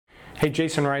Hey,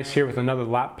 Jason Rice here with another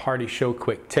Lot Party Show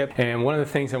quick tip. And one of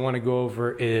the things I want to go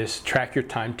over is track your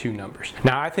time to numbers.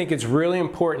 Now, I think it's really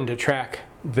important to track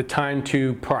the time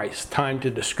to price, time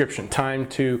to description, time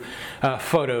to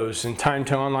photos, and time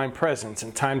to online presence,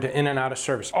 and time to in and out of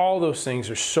service. All those things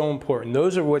are so important.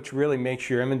 Those are what really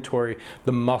makes your inventory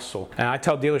the muscle. And I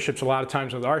tell dealerships a lot of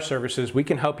times with our services, we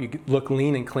can help you look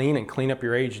lean and clean up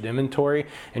your aged inventory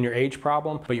and your age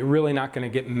problem, but you're really not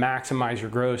going to maximize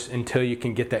your gross until you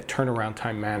can get that turnaround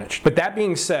time managed. But that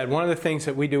being said, one of the things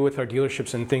that we do with our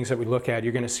dealerships and things that we look at,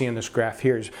 you're going to see in this graph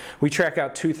here, is we track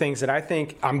out two things that I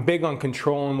think I'm big on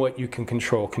controlling what you can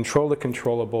control the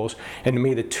controllables. And to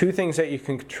me, the two things that you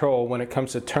can control when it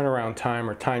comes to turnaround time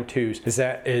or time twos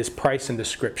is price and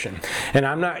description. And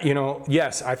I'm not,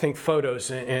 yes, I think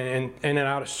photos and in and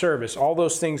out of service, all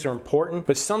those things are important,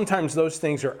 but sometimes those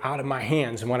things are out of my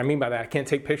hands. And what I mean by that, I can't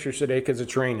take pictures today because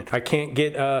it's raining. I can't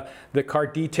get the car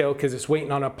detailed because it's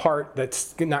waiting on a part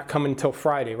that's not coming until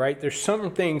Friday, right? There's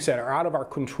some things that are out of our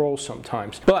control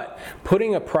sometimes. But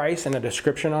putting a price and a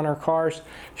description on our cars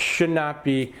should not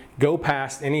go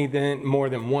past anything more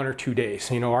than 1 or 2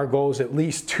 days. Our goal is at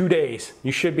least 2 days.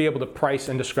 You should be able to price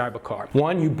and describe a car.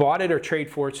 One, you bought it or trade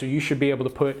for it, so you should be able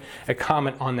to put a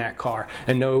comment on that car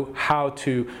and know how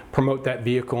to promote that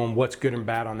vehicle and what's good and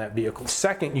bad on that vehicle.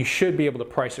 Second, you should be able to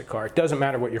price a car. It doesn't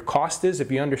matter what your cost is. If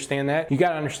you understand that, you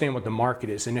got to understand what the market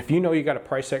is. And if you know you got to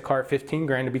price that car at 15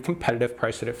 grand to be competitive,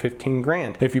 price it at 15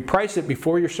 grand. If you price it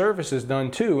before your service is done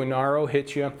too and RO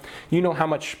hits you, you know how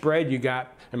much spread you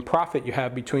got and profit you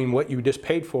have between what you just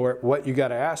paid for it, what you got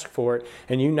to ask for it,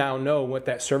 and you now know what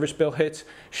that service bill hits.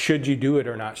 Should you do it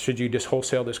or not? Should you just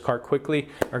wholesale this car quickly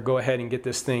or go ahead and get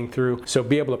this thing through? So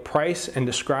be able to price and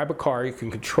describe a car. You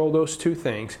can control those two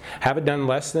things. Have it done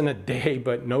less than a day,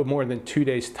 but no more than 2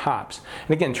 days tops.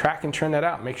 And again, track and trend that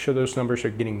out. Make sure those numbers are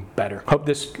getting better. Hope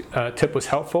this tip was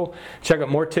helpful. Check out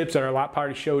more tips at our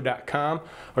LotPartyShow.com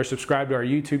or subscribe to our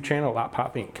YouTube channel, Lot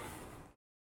Pop Inc.